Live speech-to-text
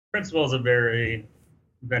Principal is a very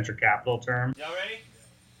venture capital term. Y'all ready?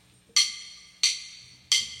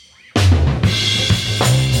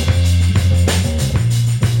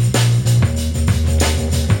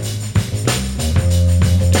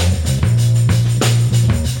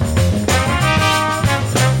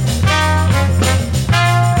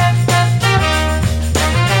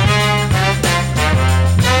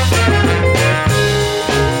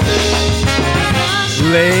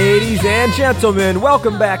 Ladies and gentlemen,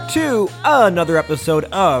 welcome back to another episode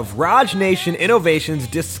of Raj Nation Innovations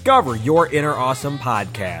Discover Your Inner Awesome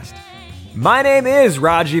podcast. My name is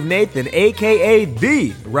Rajiv Nathan, aka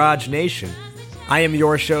The Raj Nation. I am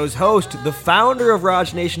your show's host, the founder of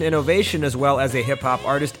Raj Nation Innovation, as well as a hip-hop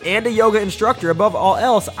artist and a yoga instructor. Above all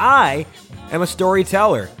else, I am a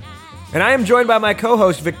storyteller. And I am joined by my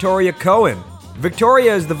co-host, Victoria Cohen.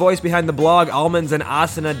 Victoria is the voice behind the blog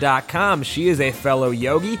almondsandasana.com. She is a fellow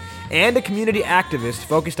yogi and a community activist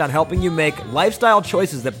focused on helping you make lifestyle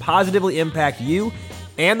choices that positively impact you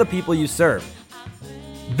and the people you serve.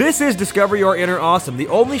 This is Discover Your Inner Awesome, the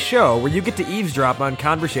only show where you get to eavesdrop on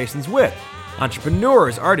conversations with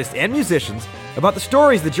entrepreneurs, artists, and musicians about the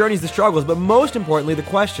stories, the journeys, the struggles, but most importantly, the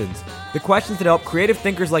questions. The questions that help creative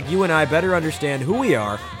thinkers like you and I better understand who we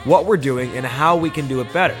are, what we're doing, and how we can do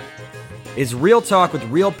it better. Is real talk with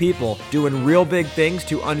real people doing real big things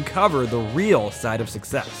to uncover the real side of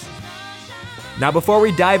success. Now, before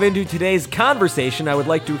we dive into today's conversation, I would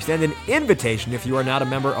like to extend an invitation if you are not a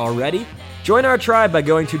member already. Join our tribe by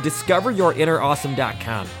going to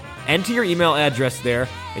discoveryourinnerawesome.com. Enter your email address there,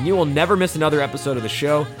 and you will never miss another episode of the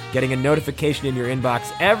show, getting a notification in your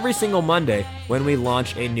inbox every single Monday when we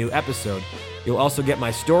launch a new episode. You'll also get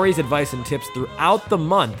my stories, advice, and tips throughout the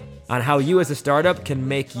month on how you as a startup can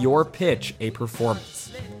make your pitch a performance.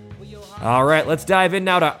 All right, let's dive in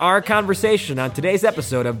now to our conversation on today's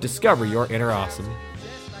episode of Discover Your Inner Awesome.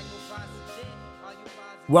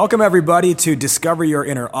 Welcome, everybody, to Discover Your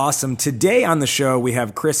Inner Awesome. Today on the show, we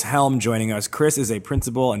have Chris Helm joining us. Chris is a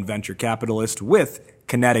principal and venture capitalist with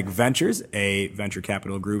Kinetic Ventures, a venture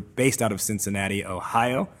capital group based out of Cincinnati,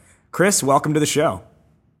 Ohio. Chris, welcome to the show.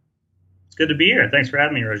 It's good to be here. Thanks for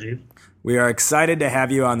having me, Rajiv. We are excited to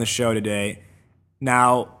have you on the show today.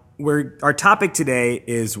 Now, our topic today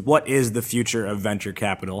is what is the future of venture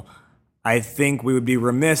capital? I think we would be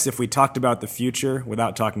remiss if we talked about the future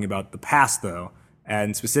without talking about the past, though,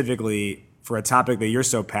 and specifically for a topic that you're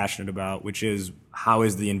so passionate about, which is how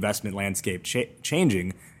is the investment landscape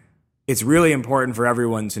changing. It's really important for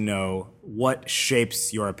everyone to know what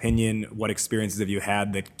shapes your opinion, what experiences have you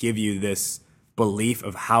had that give you this belief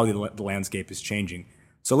of how the landscape is changing.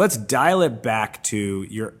 So let's dial it back to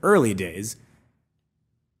your early days.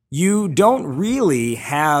 You don't really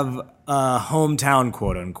have a hometown,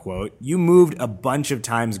 quote unquote. You moved a bunch of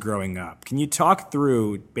times growing up. Can you talk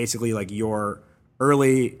through basically like your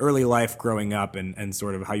early life growing up and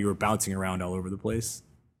sort of how you were bouncing around all over the place?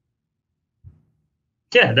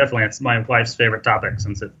 Yeah, definitely. It's my wife's favorite topic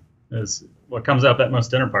since it is what comes up at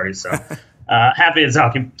most dinner parties. So happy to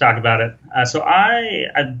talk about it. So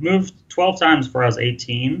I moved 12 times before I was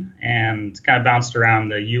 18 and kind of bounced around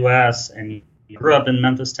the U.S. and grew up in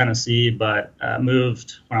Memphis, Tennessee, but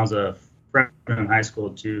moved when I was a freshman in high school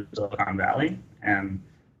to Silicon Valley. And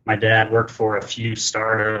my dad worked for a few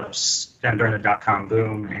startups kind of during the dot-com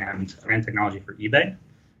boom and ran technology for eBay.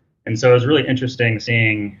 And so it was really interesting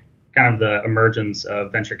seeing kind of the emergence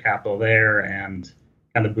of venture capital there and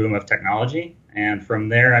kind of the boom of technology. And from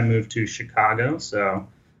there, I moved to Chicago. So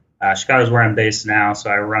Chicago is where I'm based now. So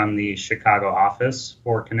I run the Chicago office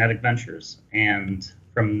for Kinetic Ventures. And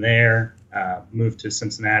from there, moved to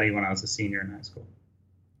Cincinnati when I was a senior in high school.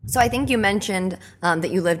 So I think you mentioned that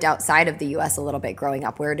you lived outside of the U.S. a little bit growing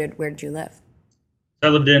up. Where did you live? I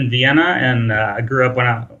lived in Vienna, and I grew up when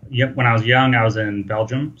I was young. I was in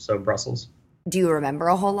Belgium, so Brussels. Do you remember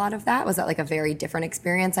a whole lot of that? Was that like a very different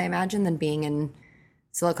experience, I imagine, than being in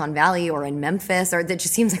Silicon Valley or in Memphis? Or that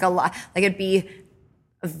just seems like a lot, like it'd be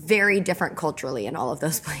very different culturally in all of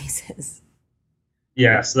those places.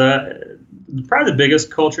 Yes, probably the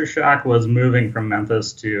biggest culture shock was moving from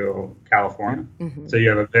Memphis to California. Mm-hmm. So you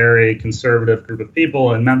have a very conservative group of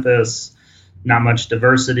people in Memphis, not much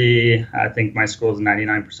diversity. I think my school is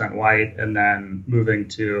 99% white. And then moving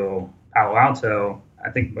to Palo Alto, I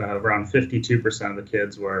think around 52% of the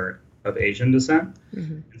kids were of Asian descent.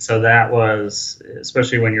 Mm-hmm. And so that was,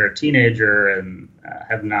 especially when you're a teenager and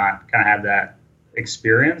have not kind of had that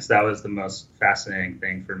experience, that was the most fascinating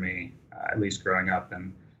thing for me, at least growing up,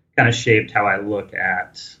 and kind of shaped how I look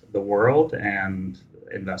at the world and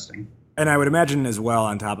investing. And I would imagine as well,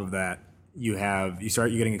 on top of that, you're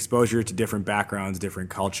getting exposure to different backgrounds, different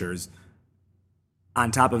cultures.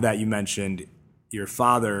 On top of that, you mentioned your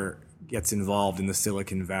father gets involved in the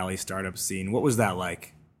Silicon Valley startup scene. What was that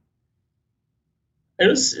like? It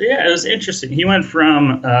was interesting. He went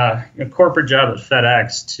from a corporate job at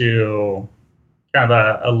FedEx to kind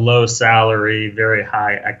of a low salary, very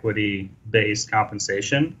high equity based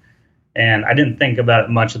compensation. And I didn't think about it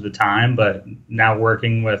much at the time, but now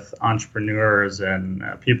working with entrepreneurs and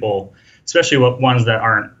people, especially ones that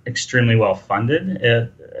aren't extremely well funded,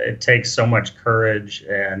 it takes so much courage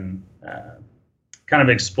and kind of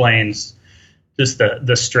explains just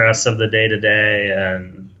the stress of the day to day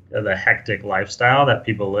and the hectic lifestyle that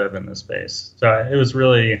people live in this space. So it was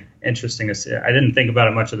really interesting to see. I didn't think about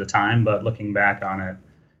it much at the time, but looking back on it,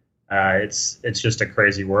 it's just a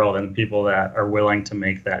crazy world, and people that are willing to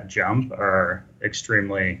make that jump are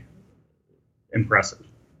extremely impressive.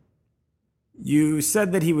 You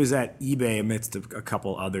said that he was at eBay amidst a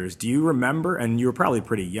couple others. Do you remember, and you were probably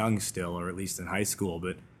pretty young still, or at least in high school,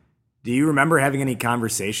 but do you remember having any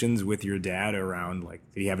conversations with your dad around, like,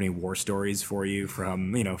 did he have any war stories for you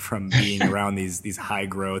from being around these high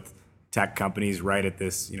growth tech companies right at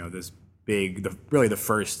this, this big, really the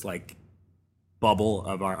first like bubble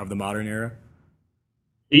of the modern era?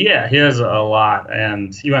 Yeah, he has a lot,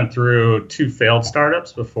 and he went through 2 failed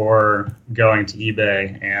startups before going to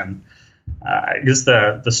eBay. And I guess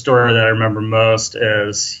the story that I remember most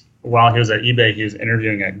is while he was at eBay, he was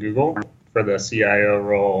interviewing at Google for the CIO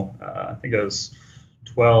role. I think it was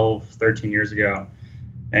 12, 13 years ago.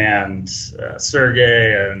 And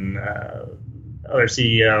Sergey and other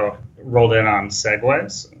CEO rolled in on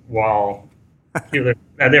Segways while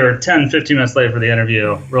they were 10, 15 minutes late for the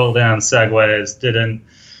interview, rolled in on Segways, didn't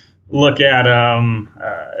look at him.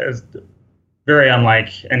 It was very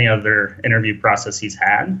unlike any other interview process he's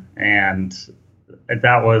had. And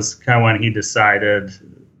that was kind of when he decided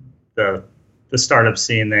the startup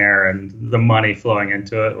scene there and the money flowing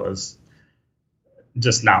into it was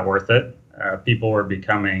just not worth it. People were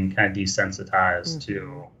becoming kind of desensitized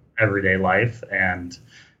to everyday life. And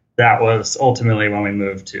that was ultimately when we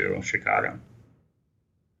moved to Chicago.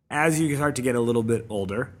 As you start to get a little bit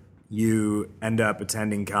older, you end up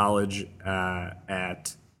attending college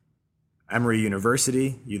at Emory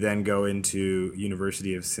University. You then go into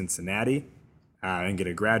University of Cincinnati and get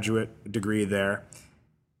a graduate degree there.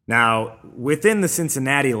 Now, within the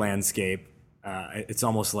Cincinnati landscape, it's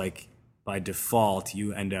almost like by default,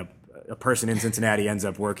 a person in Cincinnati ends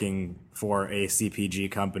up working for a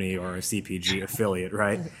CPG company or a CPG affiliate,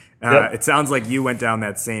 right? Yep. It sounds like you went down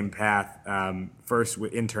that same path, first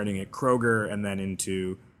interning at Kroger and then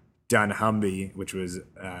into dunnhumby, which was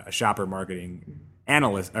a shopper marketing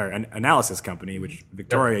analyst or an analysis company, which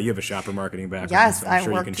Victoria, you have a shopper marketing background. Yes, so I'm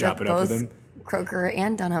sure you can chop it up with them. Kroger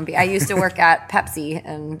and dunnhumby. I used to work at Pepsi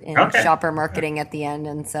and in shopper marketing at the end,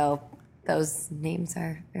 and so those names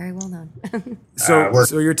are very well known.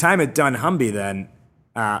 So your time at dunnhumby then,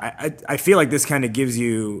 I feel like this kind of gives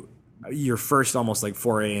you your first almost like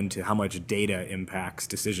foray into how much data impacts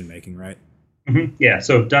decision making, right? Mm-hmm. Yeah,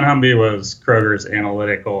 so dunnhumby was Kroger's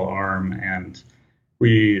analytical arm, and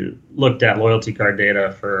we looked at loyalty card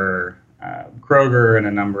data for Kroger and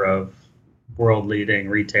a number of world-leading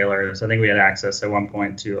retailers. I think we had access at one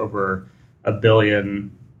point to over 1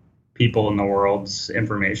 billion people in the world's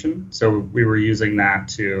information. So we were using that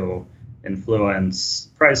to influence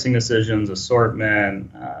pricing decisions,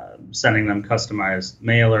 assortment, sending them customized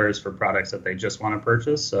mailers for products that they just want to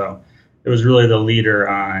purchase. So it was really the leader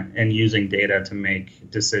in using data to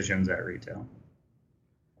make decisions at retail.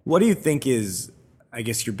 What do you think is, I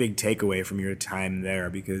guess, your big takeaway from your time there?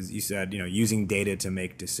 Because you said, using data to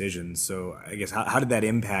make decisions. So I guess how did that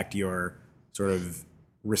impact your sort of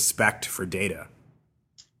respect for data?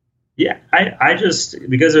 Yeah, I just,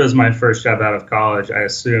 because it was my first job out of college, I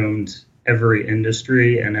assumed every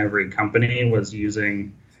industry and every company was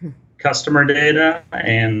using customer data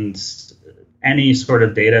and any sort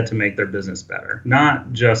of data to make their business better,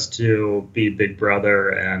 not just to be big brother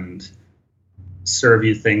and serve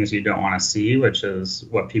you things you don't want to see, which is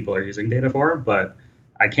what people are using data for. But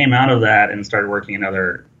I came out of that and started working in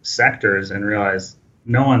other sectors and realized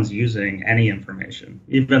no one's using any information.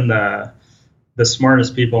 Even the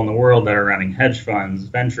smartest people in the world that are running hedge funds,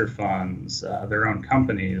 venture funds, their own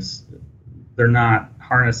companies, they're not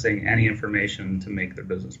harnessing any information to make their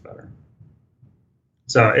business better.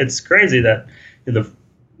 So it's crazy that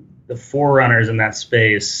the forerunners in that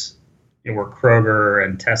space were Kroger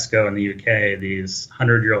and Tesco in the UK, these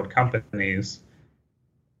 100-year-old companies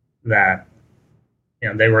that,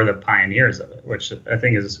 they were the pioneers of it, which I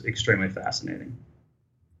think is extremely fascinating.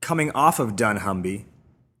 Coming off of dunnhumby,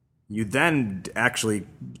 you then actually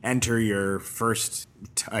enter your first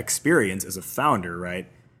experience as a founder, right?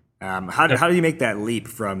 How do you make that leap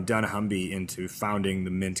from dunnhumby into founding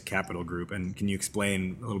the Mint Capital Group? And can you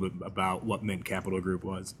explain a little bit about what Mint Capital Group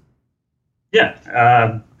was?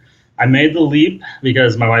 Yeah. I made the leap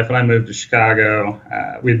because my wife and I moved to Chicago.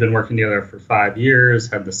 We'd been working together for 5 years,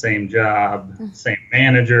 had the same job, same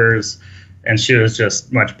managers, and she was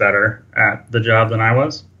just much better at the job than I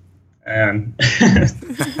was. And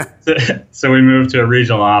so we moved to a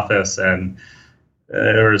regional office, and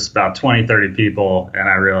there was about 20, 30 people, and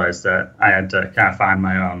I realized that I had to kind of find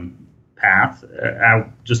my own path. I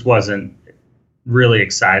just wasn't really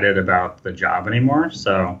excited about the job anymore.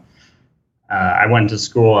 So I went to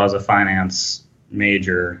school as a finance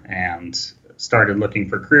major and started looking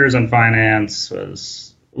for careers in finance,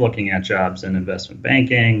 was looking at jobs in investment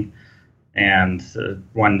banking. And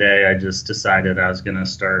one day I just decided I was going to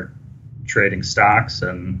start trading stocks.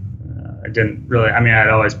 And I'd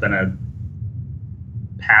always been a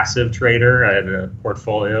passive trader. I had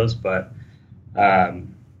portfolios, but I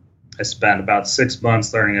spent about 6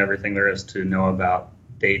 months learning everything there is to know about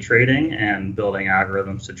day trading and building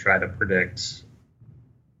algorithms to try to predict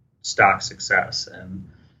stock success. And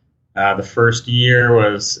the first year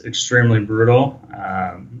was extremely brutal.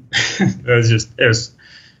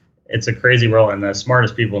 It's a crazy world, and the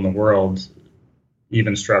smartest people in the world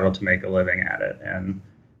even struggle to make a living at it. And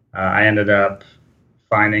I ended up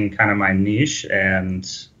finding kind of my niche, and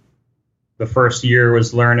the first year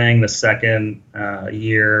was learning. The second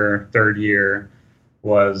third year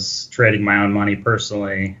was trading my own money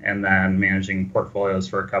personally, and then managing portfolios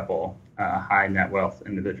for a couple high net wealth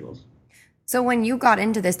individuals. So when you got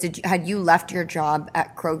into this, had you left your job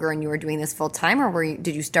at Kroger and you were doing this full time, or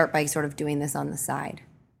did you start by sort of doing this on the side?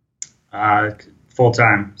 Full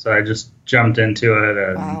time. So I just jumped into it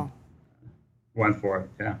and went for it.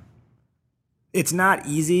 Yeah. It's not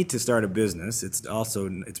easy to start a business. It's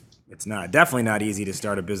definitely not easy to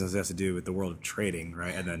start a business that has to do with the world of trading,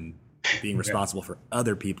 right? And then being responsible for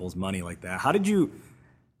other people's money like that. How did you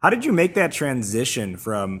make that transition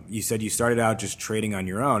from, you said you started out just trading on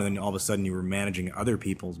your own, and then all of a sudden you were managing other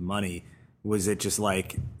people's money? Was it just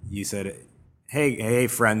like you said, hey,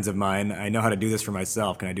 friends of mine, I know how to do this for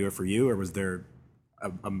myself. Can I do it for you? Or was there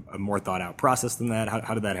a more thought out process than that?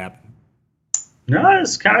 How did that happen? No,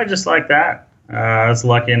 it's kind of just like that. I was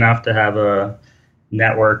lucky enough to have a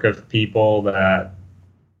network of people that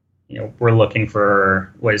were looking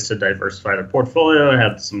for ways to diversify their portfolio,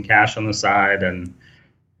 had some cash on the side, and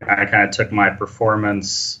I kind of took my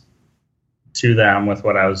performance to them with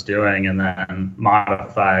what I was doing, and then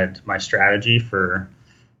modified my strategy for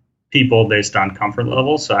people based on comfort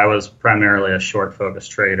level. So I was primarily a short focused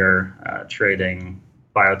trader, trading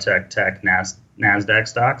biotech, tech, NASDAQ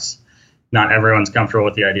stocks. Not everyone's comfortable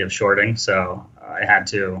with the idea of shorting, so I had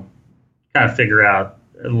to kind of figure out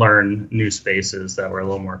and learn new spaces that were a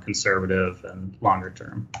little more conservative and longer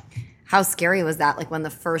term. How scary was that? Like when the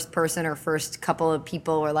first person or first couple of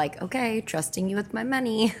people were like, okay, trusting you with my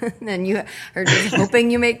money, and you are just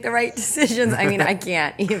hoping you make the right decisions. I mean, I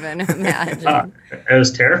can't even imagine. It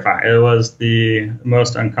was terrifying. It was the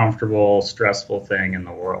most uncomfortable, stressful thing in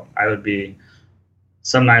the world.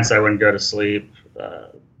 Some nights I wouldn't go to sleep.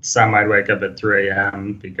 Some I'd wake up at 3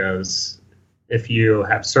 a.m. because if you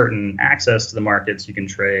have certain access to the markets, you can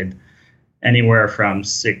trade anywhere from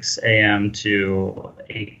 6 a.m. to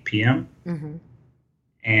 8 p.m. Mm-hmm.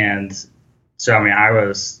 And so, I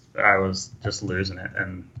was just losing it.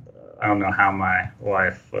 And I don't know how my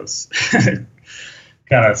wife was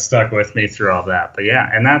kind of stuck with me through all that. But yeah,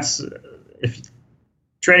 and if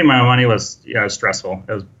trading my own money was stressful.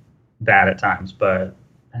 It was bad at times, but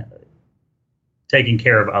taking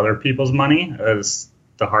care of other people's money is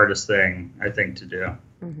the hardest thing, I think, to do.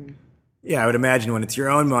 Mm-hmm. Yeah, I would imagine when it's your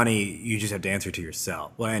own money, you just have to answer to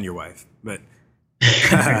yourself, well, and your wife, but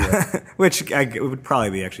which would probably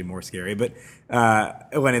be actually more scary. But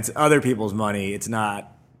when it's other people's money, it's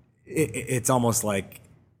not. It's almost like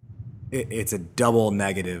it's a double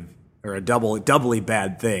negative or a doubly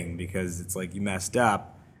bad thing, because it's like you messed up.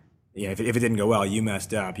 Yeah, if it didn't go well, you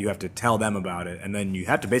messed up. You have to tell them about it, and then you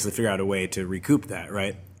have to basically figure out a way to recoup that,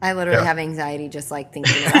 right? I literally have anxiety just like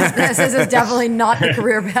thinking about this. This is definitely not the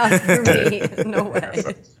career path for me. No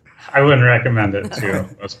way. I wouldn't recommend it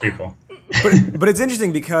to most people. But it's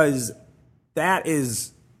interesting because that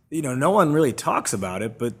is, no one really talks about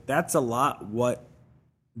it, but that's a lot what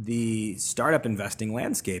the startup investing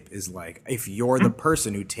landscape is like. If you're the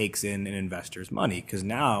person who takes in an investor's money, because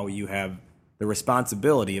now you have the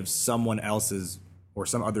responsibility of someone else's or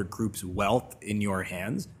some other group's wealth in your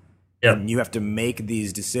hands. Yep. And you have to make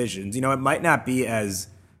these decisions. It might not be as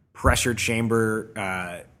pressure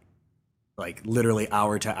chamber, like literally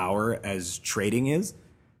hour to hour as trading is.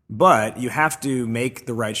 But you have to make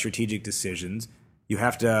the right strategic decisions. You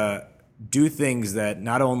have to do things that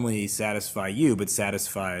not only satisfy you, but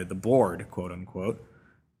satisfy the board, quote unquote,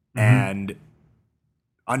 and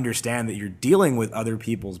understand that you're dealing with other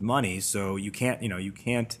people's money. So you can't,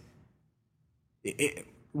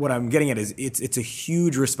 what I'm getting at is it's a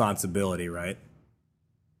huge responsibility, right?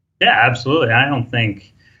 Yeah, absolutely. I don't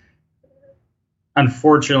think,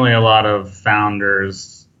 unfortunately, a lot of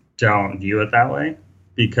founders don't view it that way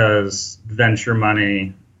because venture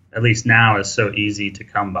money, at least now, is so easy to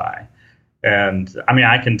come by. And I mean,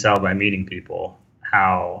 I can tell by meeting people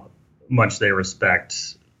how much they respect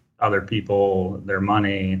other people, their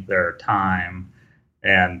money, their time.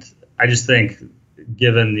 And I just think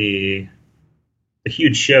given the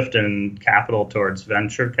huge shift in capital towards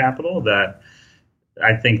venture capital, that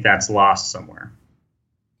I think that's lost somewhere.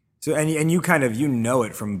 So, and you kind of,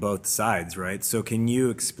 it from both sides, right? So can you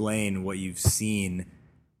explain what you've seen,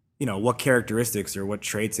 what characteristics or what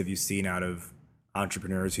traits have you seen out of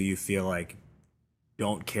entrepreneurs who you feel like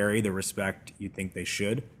don't carry the respect you think they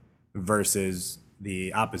should versus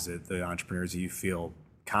the opposite, the entrepreneurs who you feel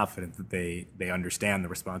confident that they understand the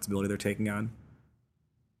responsibility they're taking on?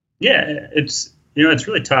 Yeah, it's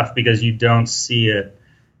really tough because you don't see it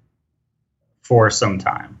for some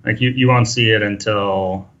time. Like you won't see it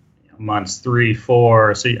until months 3,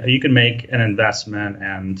 4. So you can make an investment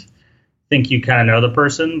and think you kind of know the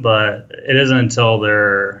person, but it isn't until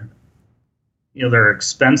their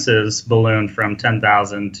expenses balloon from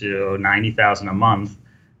 $10,000 to $90,000 a month,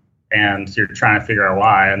 and you're trying to figure out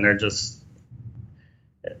why, and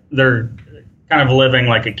they're kind of living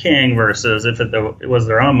like a king versus if it was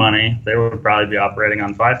their own money, they would probably be operating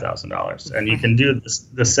on $5,000. And you can do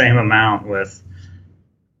the same amount with,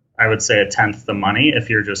 I would say, 1/10 the money if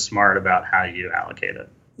you're just smart about how you allocate it.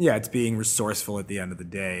 Yeah, it's being resourceful at the end of the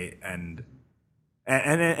day, and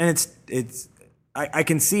it's I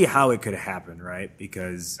can see how it could happen, right?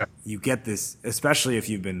 Because you get this, especially if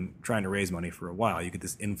you've been trying to raise money for a while, you get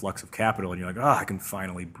this influx of capital, and you're like, oh, I can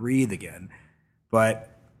finally breathe again. But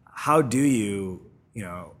how do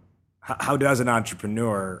how does an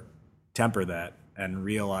entrepreneur temper that and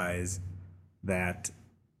realize that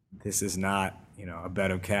this is not, a bed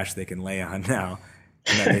of cash they can lay on now?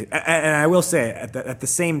 And I will say, at the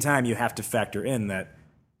same time, you have to factor in that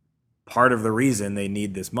part of the reason they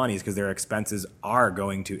need this money is because their expenses are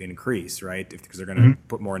going to increase, right? Because they're going to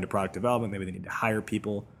put more into product development, maybe they need to hire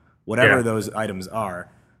people, whatever those items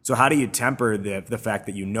are. So how do you temper the fact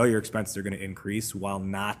that your expenses are going to increase while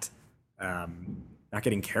not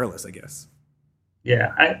getting careless, I guess?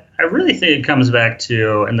 Yeah, I really think it comes back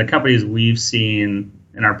to, and the companies we've seen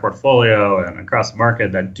in our portfolio and across the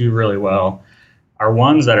market that do really well are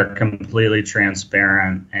ones that are completely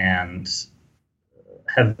transparent and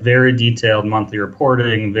have very detailed monthly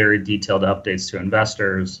reporting, very detailed updates to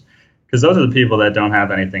investors, because those are the people that don't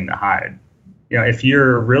have anything to hide. If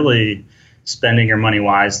you're really spending your money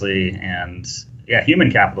wisely, and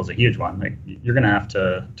human capital is a huge one. Like you're going to have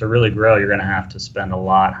to really grow, you're going to have to spend a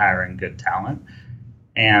lot hiring good talent.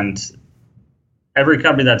 And every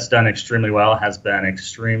company that's done extremely well has been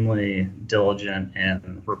extremely diligent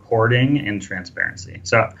in reporting and transparency.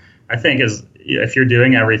 So I think if you're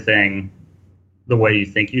doing everything the way you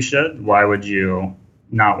think you should, why would you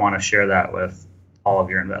not want to share that with all of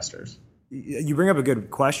your investors? You bring up a good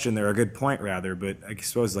question there, a good point rather, but I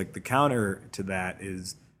suppose like the counter to that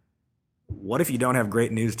is, what if you don't have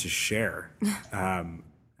great news to share?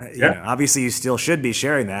 Obviously you still should be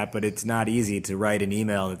sharing that, but it's not easy to write an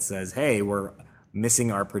email that says, hey, we're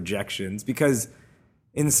missing our projections, because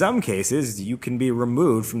in some cases you can be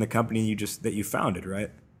removed from the company that you founded,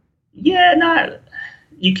 right? Yeah,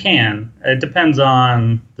 you can. It depends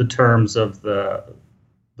on the terms of the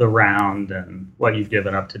round and what you've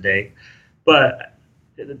given up to date. But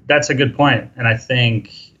that's a good point. And I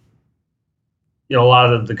think a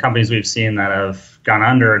lot of the companies we've seen that have gone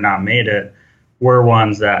under and not made it were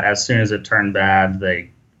ones that as soon as it turned bad, they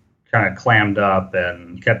kind of clammed up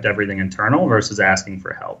and kept everything internal versus asking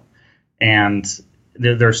for help. And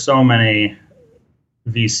there's so many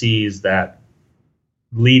VCs that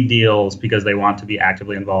lead deals because they want to be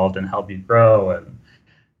actively involved and help you grow, and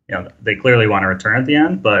they clearly want a return at the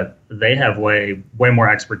end, but they have way more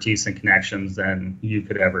expertise and connections than you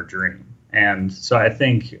could ever dream. And so I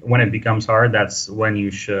think when it becomes hard, that's when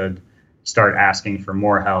you should start asking for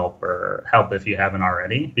more help, or help if you haven't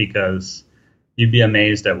already, because you'd be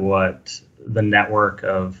amazed at what the network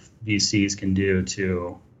of VCs can do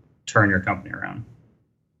to turn your company around.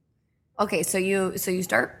 Okay, so you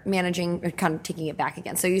start managing, or kind of taking it back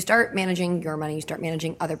again. So you start managing your money, you start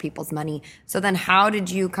managing other people's money. So then how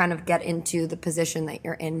did you kind of get into the position that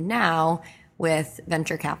you're in now with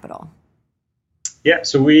venture capital? Yeah,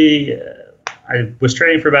 so I was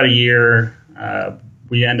trading for about a year.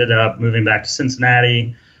 We ended up moving back to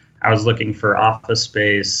Cincinnati. I was looking for office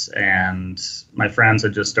space, and my friends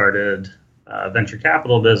had just started a venture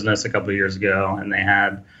capital business a couple of years ago, and they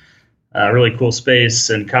had a really cool space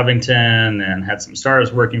in Covington and had some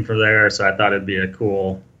stars working for there. So I thought it'd be a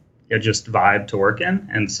cool, just vibe to work in.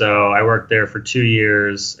 And so I worked there for 2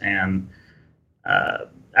 years. And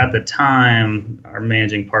at the time, our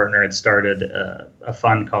managing partner had started a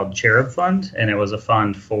fund called Cherub Fund. And it was a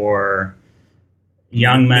fund for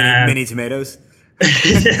young men. Mini tomatoes?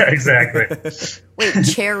 Yeah, exactly. Wait,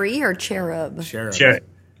 cherry or cherub? Cherub.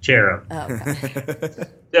 Cherub. Oh, okay.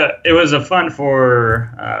 Yeah, it was a fund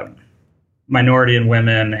for minority and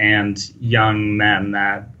women and young men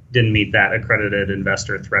that didn't meet that accredited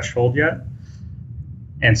investor threshold yet.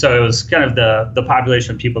 And so it was kind of the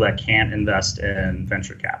population of people that can't invest in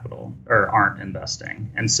venture capital or aren't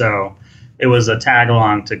investing. And so it was a tag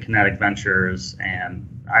along to Kinetic Ventures.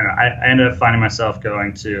 And I ended up finding myself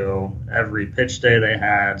going to every pitch day they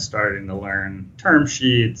had, starting to learn term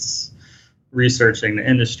sheets, researching the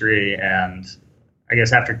industry. And I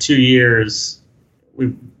guess after 2 years,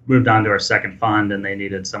 we moved on to our second fund, and they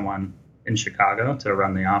needed someone in Chicago to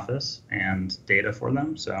run the office and data for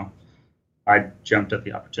them. So I jumped at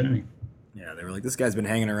the opportunity. Yeah, they were like, this guy's been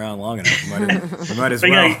hanging around long enough. We might as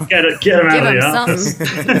well. Get him out of the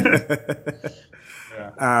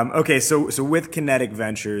office. Okay, so with Kinetic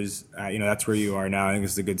Ventures, that's where you are now. I think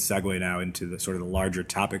this is a good segue now into the sort of the larger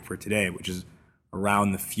topic for today, which is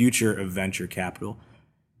around the future of venture capital.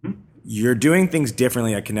 You're doing things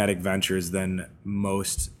differently at Kinetic Ventures than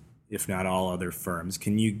most, if not all, other firms.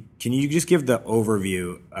 Can you just give the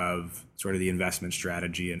overview of sort of the investment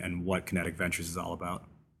strategy and what Kinetic Ventures is all about?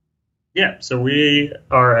 Yeah, so we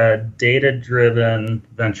are a data-driven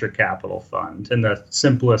venture capital fund in the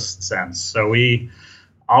simplest sense. So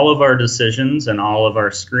all of our decisions and all of our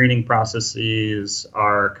screening processes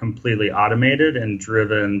are completely automated and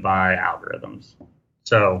driven by algorithms.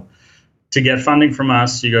 So to get funding from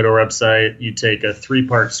us, you go to our website, you take a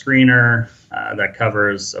 3-part screener that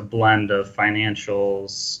covers a blend of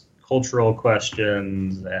financials, cultural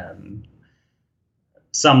questions, and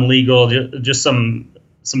some legal, just some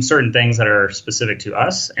certain things that are specific to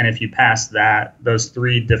us. And if you pass those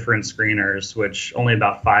 3 different screeners, which only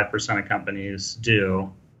about 5% of companies do,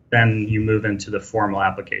 then you move into the formal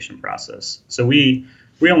application process. So we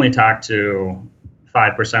only talk to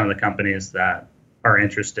 5% of the companies that are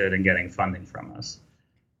interested in getting funding from us.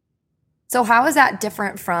 So how is that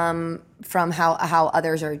different from how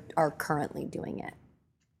others are currently doing it?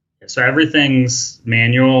 So everything's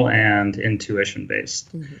manual and intuition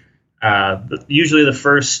based. Mm-hmm. Usually the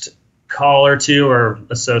first call or two are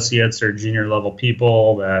associates or junior level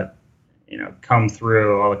people that come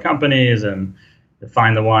through all the companies and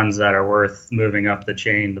find the ones that are worth moving up the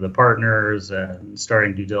chain to the partners and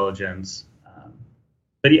starting due diligence.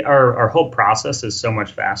 But our whole process is so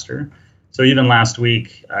much faster. So even last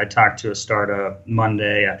week, I talked to a startup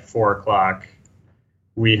Monday at 4:00.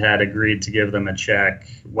 We had agreed to give them a check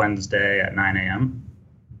Wednesday at 9 a.m.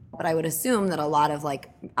 But I would assume that a lot of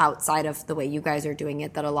outside of the way you guys are doing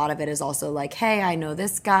it, that a lot of it is also hey, I know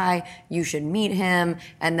this guy, you should meet him.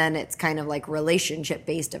 And then it's kind of relationship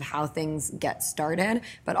based of how things get started.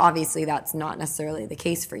 But obviously that's not necessarily the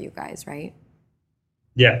case for you guys, right?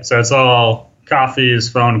 Yeah, so it's all coffees,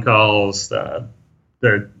 phone calls, the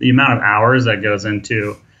amount of hours that goes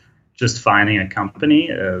into just finding a company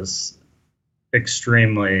is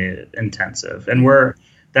extremely intensive. And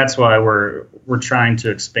that's why we're trying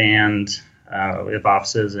to expand. We have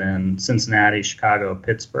offices in Cincinnati, Chicago,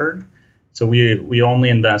 Pittsburgh. So we only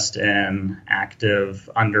invest in active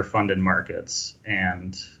underfunded markets,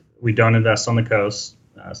 and we don't invest on the coast.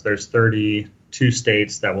 So there's 32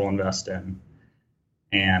 states that we'll invest in.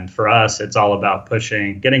 And for us, it's all about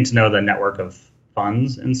getting to know the network of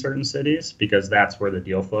funds in certain cities, because that's where the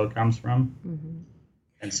deal flow comes from. Mm-hmm.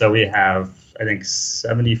 And so we have, I think,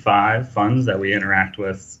 75 funds that we interact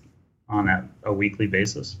with on a weekly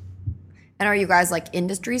basis. And are you guys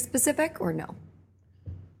industry specific or no?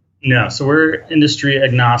 No, so we're industry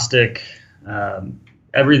agnostic.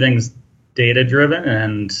 Everything's data driven,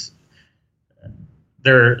 and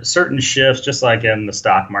there are certain shifts, just like in the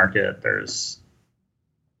stock market. There's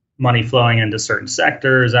money flowing into certain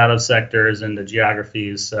sectors, out of sectors, into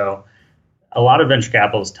geographies. So a lot of venture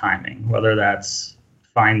capital is timing, whether that's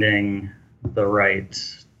finding the right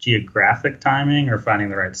geographic timing or finding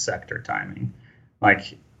the right sector timing.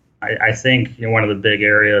 Like, I think one of the big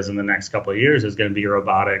areas in the next couple of years is going to be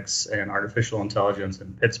robotics and artificial intelligence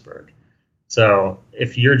in Pittsburgh. So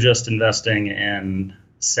if you're just investing in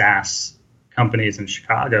SaaS companies in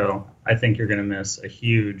Chicago, I think you're going to miss a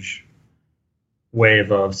huge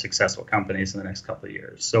wave of successful companies in the next couple of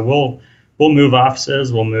years. So we'll move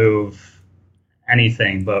offices, we'll move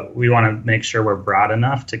anything, but we want to make sure we're broad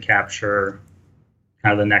enough to capture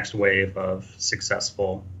kind of the next wave of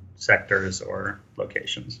successful sectors or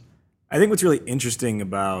locations. I think what's really interesting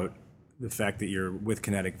about the fact that you're with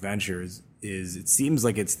Kinetic Ventures is it seems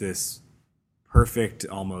like it's this perfect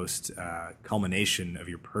almost culmination of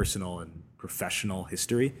your personal and professional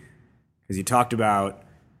history. Because you talked about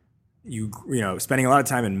you know spending a lot of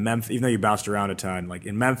time in Memphis, even though you bounced around a ton. Like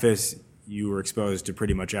in Memphis, you were exposed to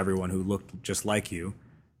pretty much everyone who looked just like you,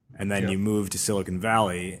 and then you moved to Silicon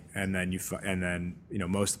Valley, and then you know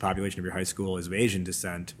most of the population of your high school is of Asian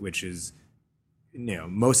descent, which is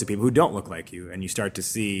most of the people who don't look like you, and you start to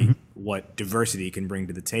see what diversity can bring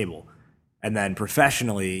to the table. And then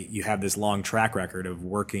professionally, you have this long track record of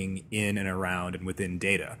working in and around and within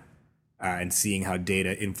data, and seeing how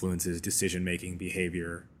data influences decision-making,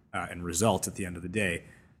 behavior, and results at the end of the day.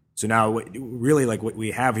 So now what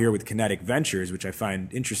we have here with Kinetic Ventures, which I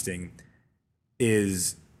find interesting,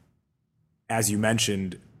 is, as you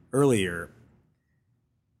mentioned earlier,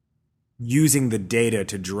 using the data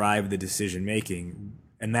to drive the decision-making,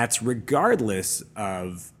 and that's regardless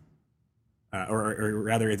of or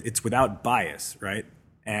rather, it's without bias, right?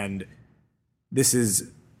 And this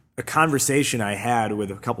is a conversation I had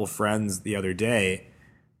with a couple friends the other day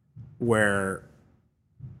where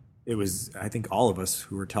it was, I think all of us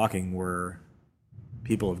who were talking were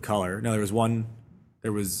people of color. No, it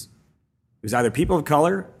was either people of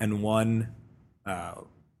color and one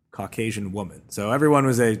Caucasian woman. So everyone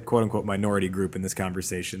was a quote-unquote minority group in this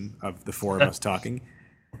conversation of the four of us talking.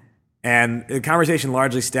 And the conversation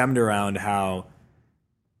largely stemmed around how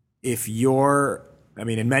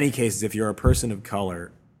in many cases, if you're a person of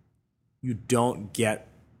color, you don't get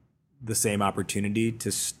the same opportunity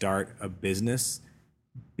to start a business,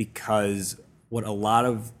 because what a lot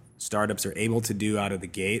of startups are able to do out of the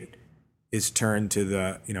gate is turn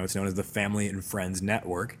to it's known as the family and friends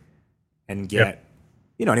network and get,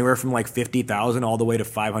 anywhere from like 50,000 all the way to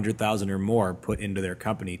 500,000 or more put into their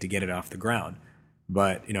company to get it off the ground.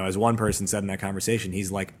 But, as one person said in that conversation,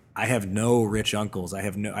 he's like, I have no rich uncles. I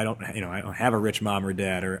don't have a rich mom or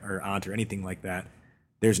dad or aunt or anything like that.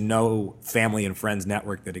 There's no family and friends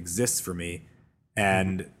network that exists for me.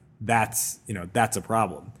 And that's a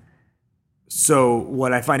problem. So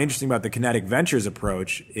what I find interesting about the Kinetic Ventures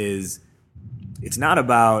approach is it's not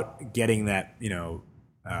about getting that,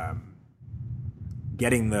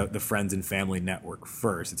 getting the friends and family network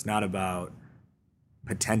first. It's not about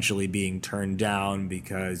potentially being turned down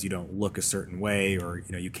because you don't look a certain way, or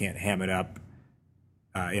you can't ham it up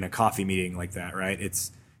in a coffee meeting like that, right?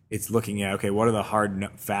 It's looking at, okay, what are the hard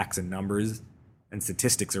facts and numbers and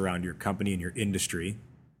statistics around your company and your industry,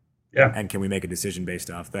 and can we make a decision based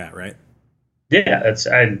off that, right? Yeah,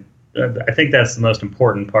 I think that's the most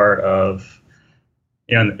important part of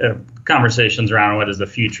conversations around what is the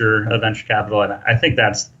future of venture capital, and I think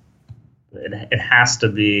it has to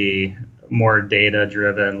be more data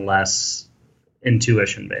driven, less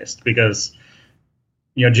intuition based, because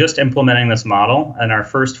just implementing this model, in our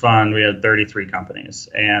first fund we had 33 companies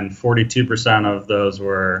and 42% of those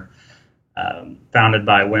were founded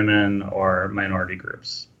by women or minority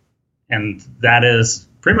groups, and that is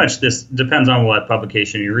pretty much, this depends on what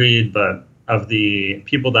publication you read, but of the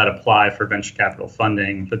people that apply for venture capital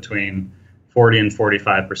funding, between 40 and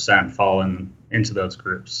 45% fall into those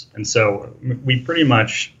groups. And so we pretty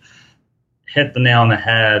much hit the nail on the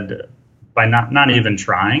head by not even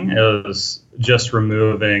trying. It was just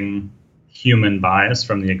removing human bias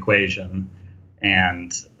from the equation,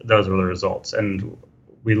 and those were the results. And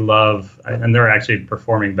and they're actually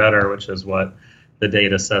performing better, which is what the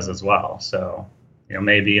data says as well. So,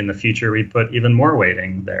 maybe in the future we put even more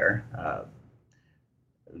weighting there.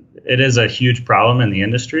 It is a huge problem in the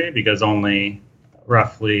industry because only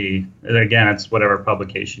roughly, again, it's whatever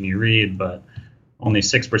publication you read, but only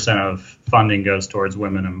 6% of funding goes towards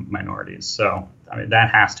women and minorities. So,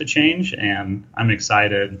 that has to change, and I'm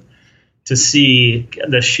excited to see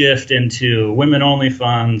the shift into women-only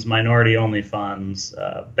funds, minority-only funds.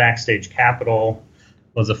 Backstage Capital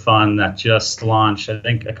was a fund that just launched, I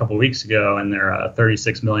think, a couple weeks ago, and they're a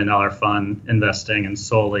 $36 million fund investing in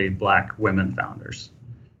solely Black women founders.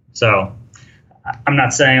 So I'm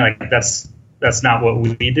not saying like that's not what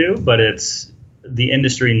we do, but it's the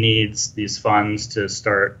industry needs these funds to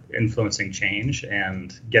start influencing change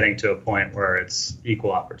and getting to a point where it's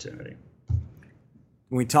equal opportunity.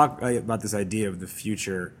 When we talk about this idea of the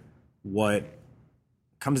future, what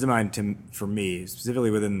comes to mind for me,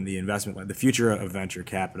 specifically within the investment, the future of venture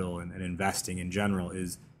capital and investing in general,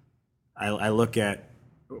 is I look at,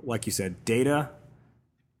 like you said, data.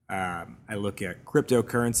 I look at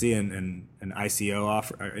cryptocurrency and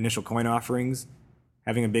ICO initial coin offerings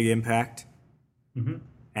having a big impact. Mm-hmm.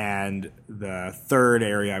 And the third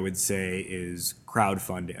area I would say is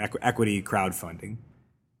crowdfunding, equity crowdfunding.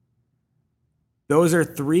 Those are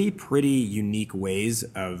three pretty unique ways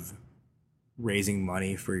of raising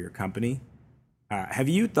money for your company. Have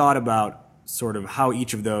you thought about sort of how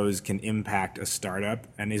each of those can impact a startup?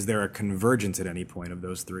 And is there a convergence at any point of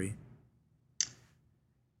those three?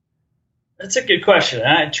 That's a good question.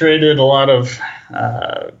 I traded a lot of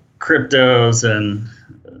cryptos and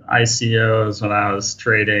ICOs when I was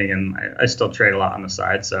trading, and I still trade a lot on the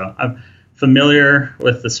side. So I'm familiar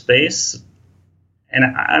with the space, and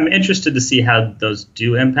I'm interested to see how those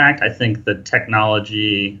do impact. I think the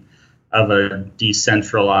technology of a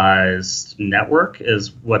decentralized network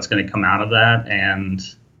is what's going to come out of that. And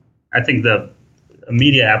I think the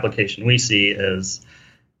immediate application we see is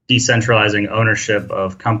decentralizing ownership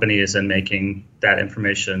of companies and making that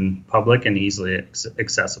information public and easily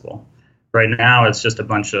accessible. Right now, it's just a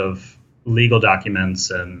bunch of legal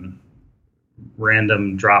documents and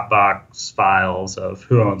random Dropbox files of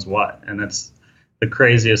who owns what. And it's the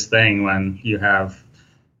craziest thing when you have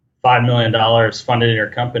 $5 million funded in your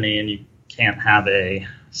company and you can't have a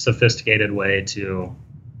sophisticated way to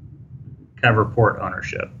kind of report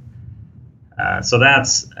ownership. So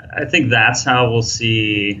I think that's how we'll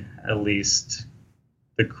see at least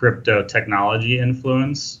the crypto technology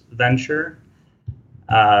influence venture.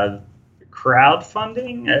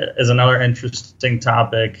 Crowdfunding is another interesting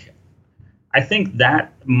topic. I think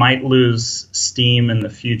that might lose steam in the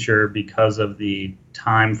future because of the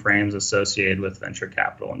time frames associated with venture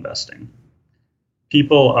capital investing.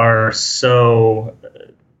 People are so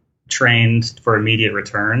trained for immediate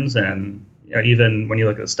returns, and even when you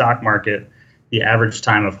look at the stock market, the average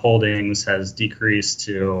time of holdings has decreased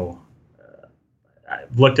to,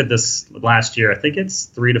 I've looked at this last year, I think it's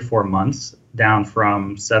 3 to 4 months, down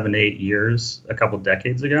from 7 to 8 years a couple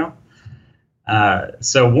decades ago.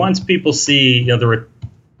 So once people see the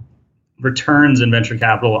returns in venture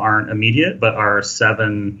capital aren't immediate, but are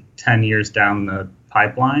 7-10 years down the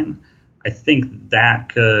pipeline, I think that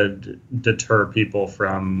could deter people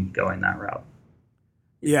from going that route.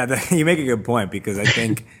 Yeah, you make a good point, because I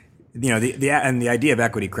think the idea of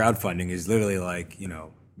equity crowdfunding is literally like,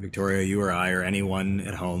 Victoria, you or I or anyone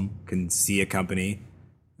at home can see a company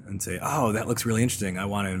and say, oh, that looks really interesting. I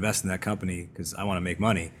want to invest in that company because I want to make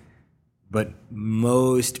money. But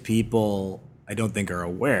most people, I don't think, are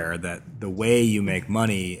aware that the way you make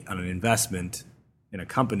money on an investment in a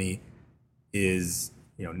company is,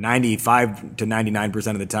 95 to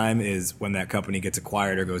 99% of the time is when that company gets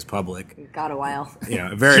acquired or goes public. Got a while.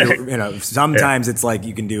 Sometimes it's like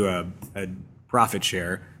you can do a profit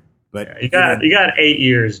share, but you got 8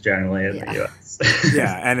 years generally in the U.S.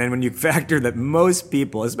 Yeah, and then when you factor that most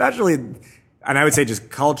people, especially, and I would say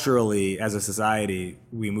just culturally as a society,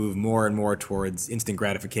 we move more and more towards instant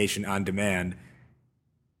gratification on demand,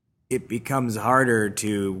 it becomes harder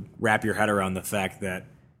to wrap your head around the fact that,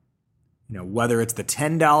 whether it's the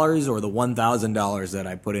 $10 or the $1,000 that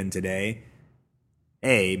I put in today,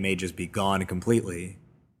 A, may just be gone completely.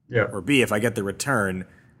 Yeah. Or B, if I get the return,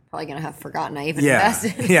 probably going to have forgotten I even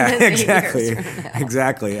invested. Yeah, exactly.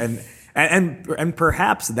 Exactly. And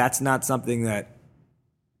perhaps that's not something that,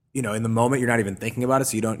 in the moment you're not even thinking about it,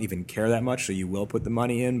 so you don't even care that much, so you will put the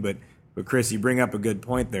money in. But Chris, you bring up a good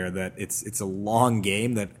point there, that it's a long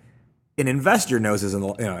game that an investor knows, as an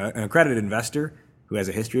accredited investor who has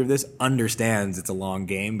a history of this, understands it's a long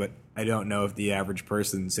game, but I don't know if the average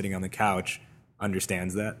person sitting on the couch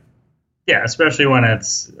understands that. Yeah, especially when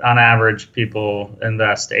it's, on average, people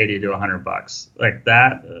invest $80 to $100 like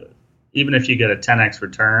that. Even if you get a 10x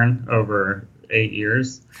return over 8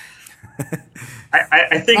 years,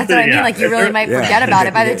 I think that's what I mean. Like, you really might forget about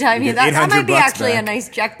it by the time that might be actually back. A nice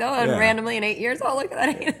check though. And randomly in 8 years, oh, look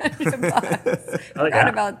at that $800. Forgot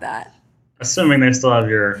about that. Assuming they still have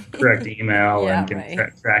your correct email and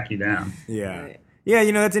can track you down. Yeah. Right. Yeah,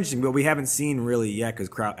 that's interesting. What we haven't seen really yet, because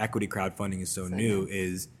equity crowdfunding is so new,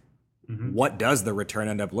 is what does the return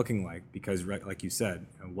end up looking like? Because, like you said,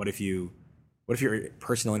 what if your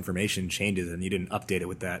personal information changes and you didn't update it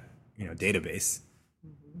with that database?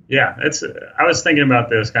 Yeah, I was thinking about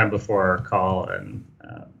this kind of before our call, and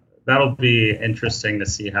that'll be interesting to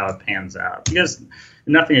see how it pans out. Because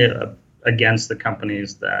nothing against the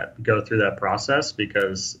companies that go through that process,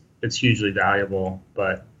 because it's hugely valuable.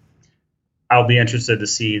 But I'll be interested to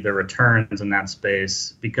see the returns in that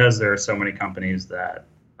space, because there are so many companies that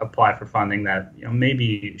apply for funding that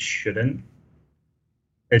maybe shouldn't.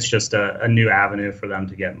 It's just a new avenue for them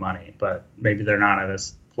to get money, but maybe they're not at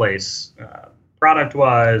this place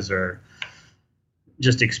product-wise or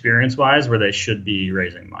just experience-wise where they should be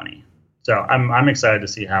raising money. So I'm excited to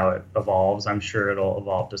see how it evolves. I'm sure it'll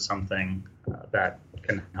evolve to something that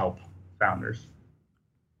can help founders.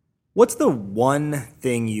 What's the one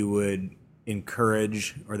thing you would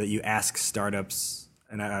encourage or that you ask startups,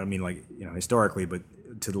 and I don't mean like historically, but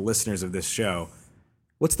to the listeners of this show,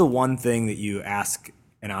 what's the one thing that you ask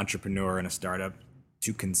an entrepreneur in a startup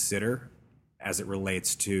to consider as it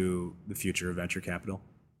relates to the future of venture capital?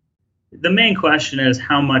 The main question is,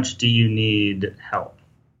 how much do you need help?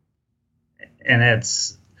 And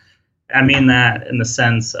I mean that in the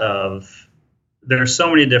sense of there are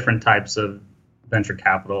so many different types of venture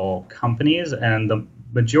capital companies, and the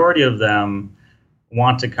majority of them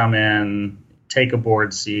want to come in, take a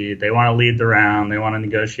board seat, they want to lead the round, they want to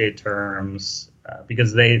negotiate terms,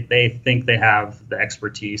 because they think they have the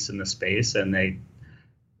expertise in the space, and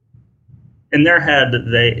in their head,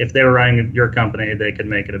 if they were running your company, they could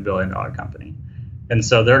make it $1 billion company. And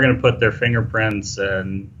so they're going to put their fingerprints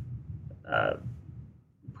and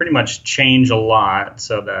pretty much change a lot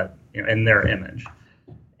so that in their image.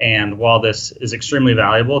 And while this is extremely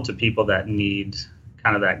valuable to people that need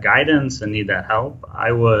kind of that guidance and need that help,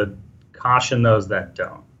 I would caution those that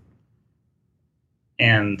don't.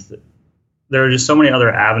 And there are just so many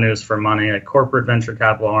other avenues for money. Like corporate venture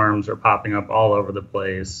capital arms are popping up all over the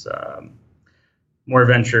place. More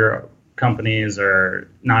venture companies are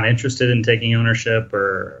not interested in taking ownership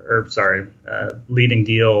leading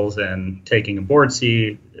deals and taking a board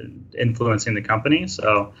seat, influencing the company.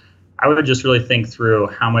 So I would just really think through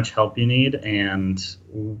how much help you need and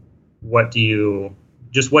what do you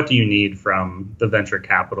need from the venture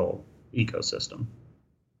capital ecosystem.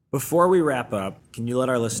 Before we wrap up, can you let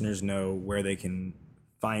our listeners know where they can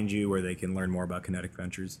find you, where they can learn more about Connetic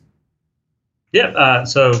Ventures? Yeah,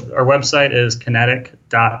 so our website is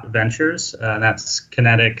connetic.ventures. That's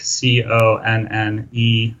Connetic,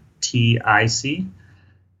 CONNETIC.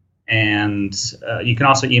 And you can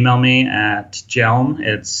also email me at Jelm.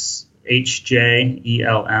 It's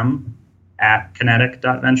HJELM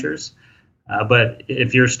 @connetic.ventures. But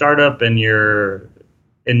if you're a startup and you're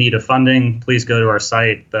in need of funding, please go to our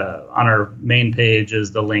site. On our main page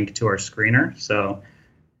is the link to our screener. So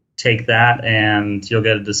take that and you'll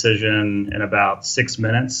get a decision in about 6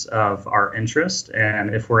 minutes of our interest.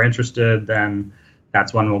 And if we're interested, then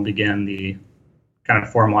that's when we'll begin the kind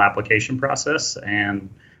of formal application process.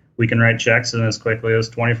 And we can write checks in as quickly as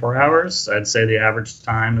 24 hours. I'd say the average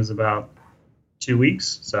time is about 2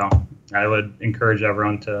 weeks. So I would encourage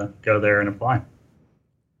everyone to go there and apply.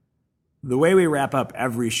 The way we wrap up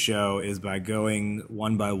every show is by going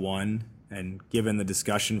one by one, and given the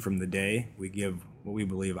discussion from the day, we give what we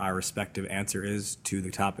believe our respective answer is to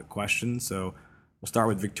the topic question. So we'll start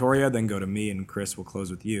with Victoria, then go to me, and Chris will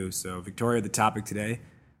close with you. So Victoria, the topic today,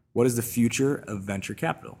 what is the future of venture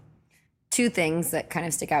capital? Two things that kind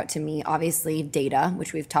of stick out to me. Obviously, data,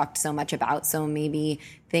 which we've talked so much about. So maybe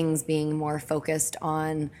things being more focused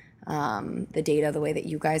on the data, the way that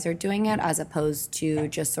you guys are doing it, as opposed to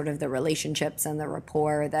just sort of the relationships and the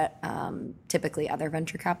rapport that typically other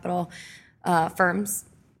venture capital firms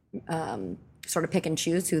sort of pick and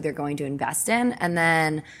choose who they're going to invest in. And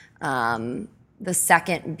then the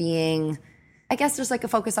second being, I guess, there's like a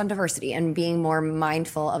focus on diversity and being more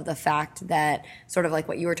mindful of the fact that, sort of like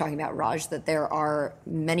what you were talking about, Raj, that there are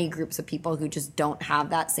many groups of people who just don't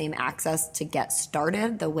have that same access to get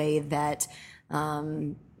started the way that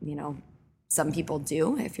some people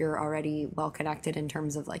do if you're already well connected in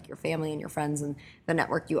terms of like your family and your friends and the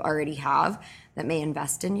network you already have that may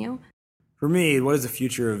invest in you. For me, what is the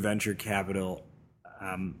future of venture capital?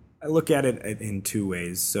 I look at it in two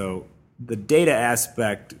ways. So the data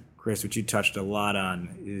aspect, Chris, which you touched a lot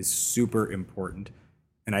on, is super important.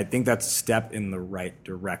 And I think that's a step in the right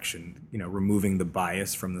direction, removing the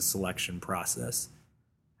bias from the selection process.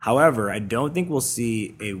 However, I don't think we'll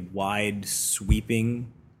see a wide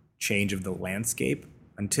sweeping change of the landscape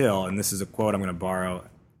until, and this is a quote I'm going to borrow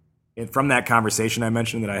from that conversation I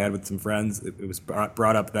mentioned that I had with some friends. It was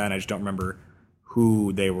brought up then. I just don't remember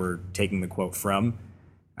who they were taking the quote from.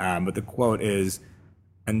 But the quote is,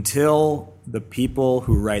 until the people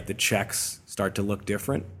who write the checks start to look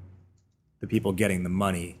different, the people getting the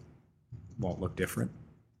money won't look different.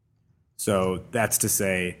 So that's to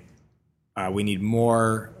say, We need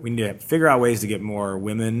to figure out ways to get more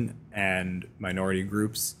women and minority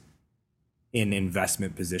groups in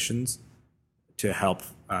investment positions to help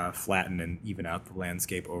flatten and even out the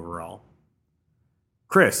landscape overall.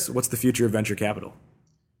 Chris, what's the future of venture capital?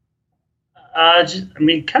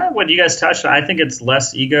 Kind of what you guys touched on. I think it's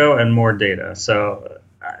less ego and more data. So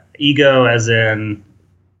ego as in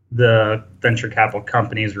the venture capital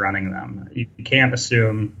companies running them. You can't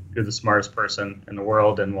assume you're the smartest person in the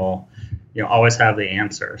world and will always have the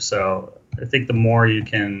answer. So I think the more you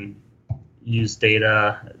can use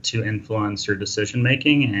data to influence your decision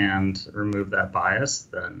making and remove that bias,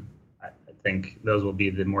 then I think those will be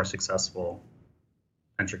the more successful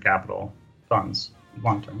venture capital funds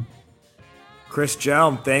long term. Chris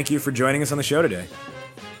Jelm, thank you for joining us on the show today.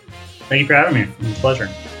 Thank you for having me. It was a pleasure.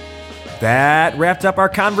 That wrapped up our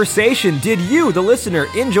conversation. Did you, the listener,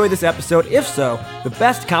 enjoy this episode? If so, the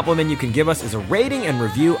best compliment you can give us is a rating and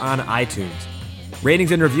review on iTunes.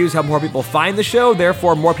 Ratings and reviews help more people find the show,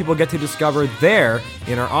 therefore more people get to discover their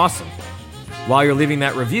inner awesome. While you're leaving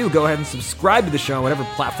that review, go ahead and subscribe to the show on whatever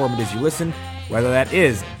platform it is you listen, whether that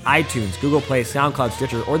is iTunes, Google Play, SoundCloud,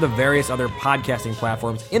 Stitcher, or the various other podcasting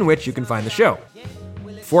platforms in which you can find the show.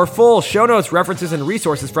 For full show notes, references, and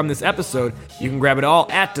resources from this episode, you can grab it all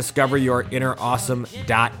at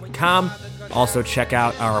discoveryourinnerawesome.com. Also, check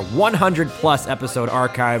out our 100-plus episode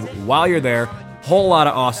archive while you're there. Whole lot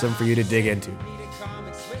of awesome for you to dig into.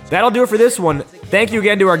 That'll do it for this one. Thank you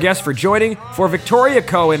again to our guests for joining. For Victoria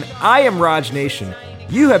Cohen, I am Raj Nation.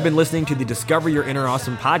 You have been listening to the Discover Your Inner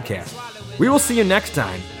Awesome podcast. We will see you next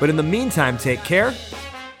time, but in the meantime, take care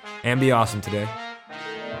and be awesome today.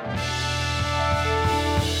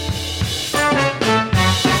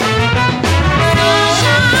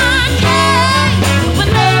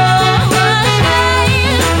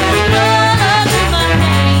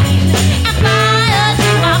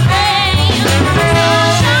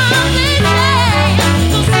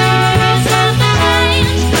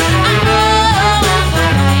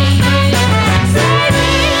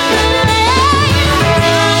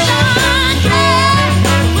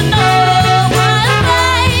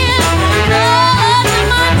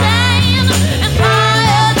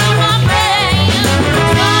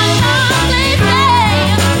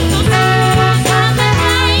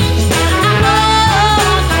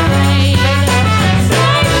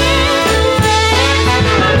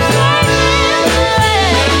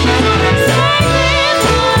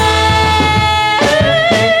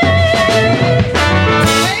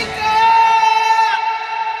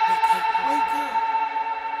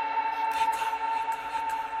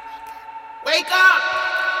 Wake up!